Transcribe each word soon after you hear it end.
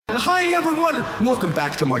Hi everyone, welcome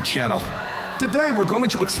back to my channel. Today we're going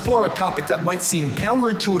to explore a topic that might seem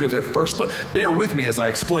counterintuitive at first, but bear with me as I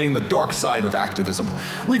explain the dark side of activism.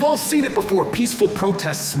 We've all seen it before: peaceful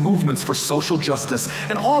protests, movements for social justice,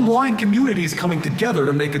 and online communities coming together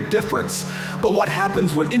to make a difference. But what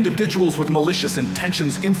happens when individuals with malicious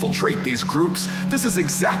intentions infiltrate these groups? This is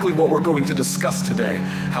exactly what we're going to discuss today.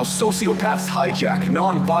 How sociopaths hijack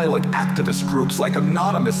non-violent activist groups like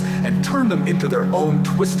Anonymous and turn them into their own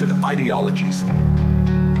twisted ideologies.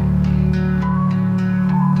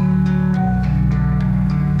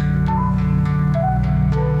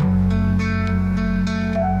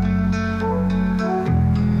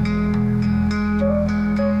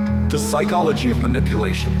 The psychology of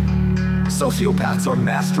manipulation. Sociopaths are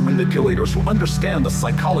master manipulators who understand the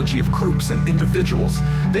psychology of groups and individuals.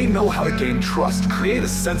 They know how to gain trust, create a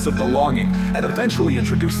sense of belonging, and eventually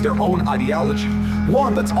introduce their own ideology,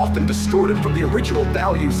 one that's often distorted from the original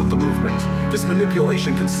values of the movement. This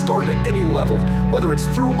manipulation can start at any level, whether it's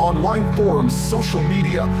through online forums, social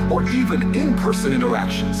media, or even in-person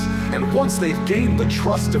interactions. And once they've gained the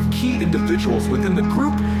trust of key individuals within the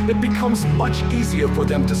group, it becomes much easier for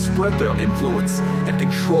them to spread their influence and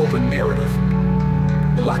control the narrative.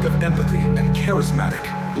 Lack of empathy and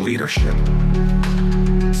charismatic leadership.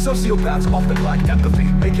 Sociopaths often lack empathy,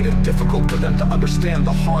 making it difficult for them to understand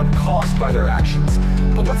the harm caused by their actions.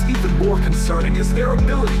 But what's even more concerning is their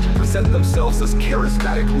ability to present themselves as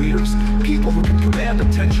charismatic leaders, people who can command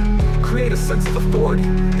attention, create a sense of authority,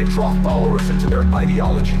 and draw followers into their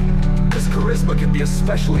ideology. This charisma can be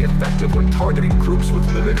especially effective when targeting groups with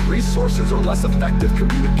limited resources or less effective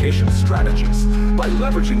communication strategies. By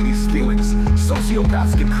leveraging these feelings,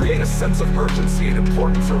 sociopaths can create a sense of urgency and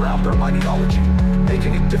importance around their ideology,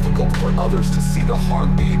 making it difficult for others to see the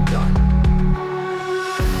harm being done.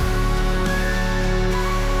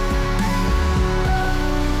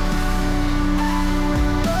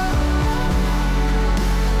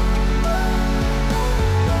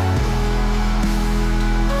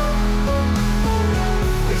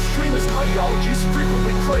 Ideologies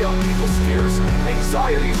frequently prey on people's fears,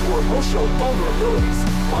 anxieties, or emotional vulnerabilities.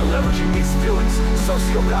 By leveraging these feelings,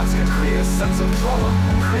 sociopaths can create a sense of trauma,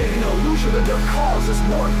 creating an illusion that their cause is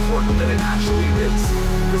more important than it actually is.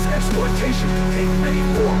 This exploitation can take many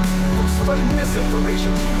forms, from spreading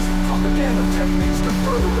misinformation to using propaganda techniques to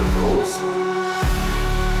further their goals.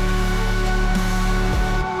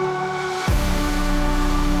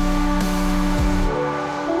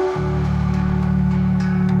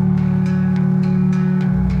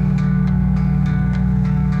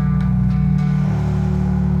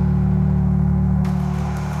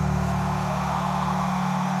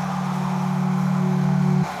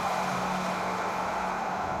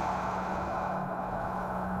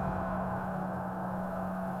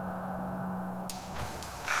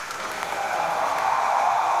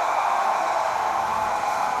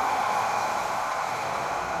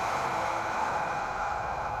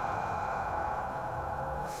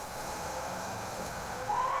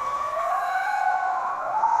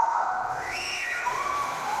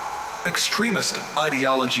 Extremist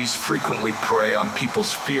ideologies frequently prey on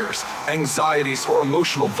people's fears, anxieties, or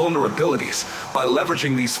emotional vulnerabilities. By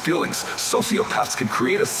leveraging these feelings, sociopaths can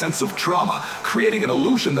create a sense of trauma, creating an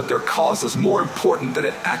illusion that their cause is more important than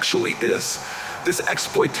it actually is. This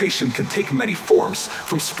exploitation can take many forms,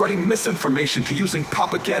 from spreading misinformation to using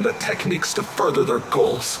propaganda techniques to further their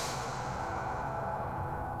goals.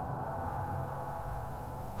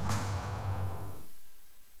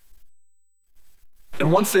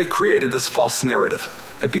 And once they've created this false narrative,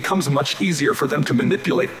 it becomes much easier for them to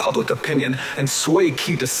manipulate public opinion and sway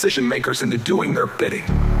key decision makers into doing their bidding.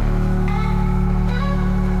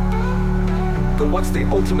 But what's the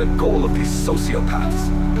ultimate goal of these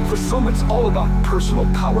sociopaths? For some, it's all about personal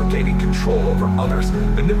power, gaining control over others,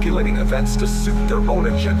 manipulating events to suit their own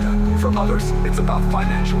agenda. For others, it's about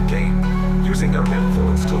financial gain, using their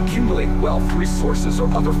influence to accumulate wealth, resources,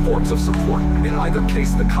 or other forms of support. In either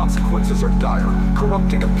case, the consequences are dire.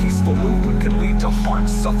 Corrupting a peaceful movement can lead to harm,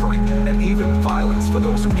 suffering, and even violence for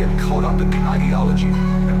those who get caught up in the ideology.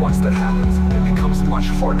 And once that happens, it becomes much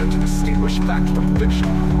harder to distinguish fact from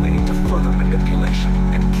fiction, leading to further manipulation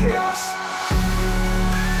and chaos.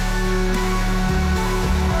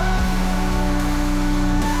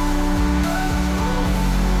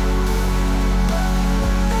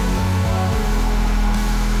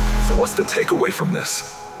 What's the takeaway from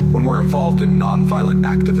this? When we're involved in non-violent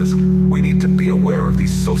activism, we need to be aware of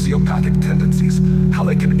these sociopathic tendencies, how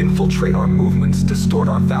they can infiltrate our movements, distort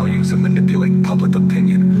our values, and manipulate public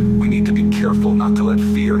opinion. We need to be careful not to let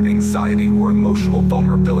fear, anxiety, or emotional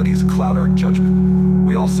vulnerabilities cloud our judgment.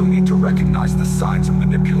 We also need to recognize the signs of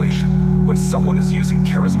manipulation. When someone is using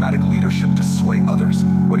charismatic leadership to sway others,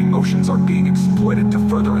 when emotions are being exploited to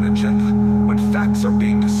further an agenda, when facts are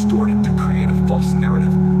being distorted to create a false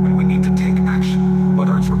narrative, when we need to take action,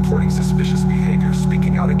 whether it's reporting suspicious behavior,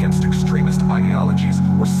 speaking out against extremist ideologies,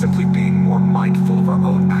 or simply being more mindful of our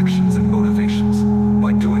own actions and motivations.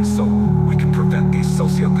 By doing so, we can prevent these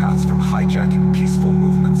sociopaths from hijacking peaceful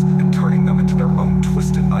movements and turning them into their own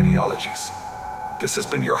twisted ideologies. This has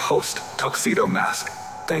been your host, Tuxedo Mask.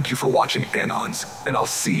 Thank you for watching Anons, and I'll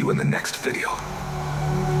see you in the next video.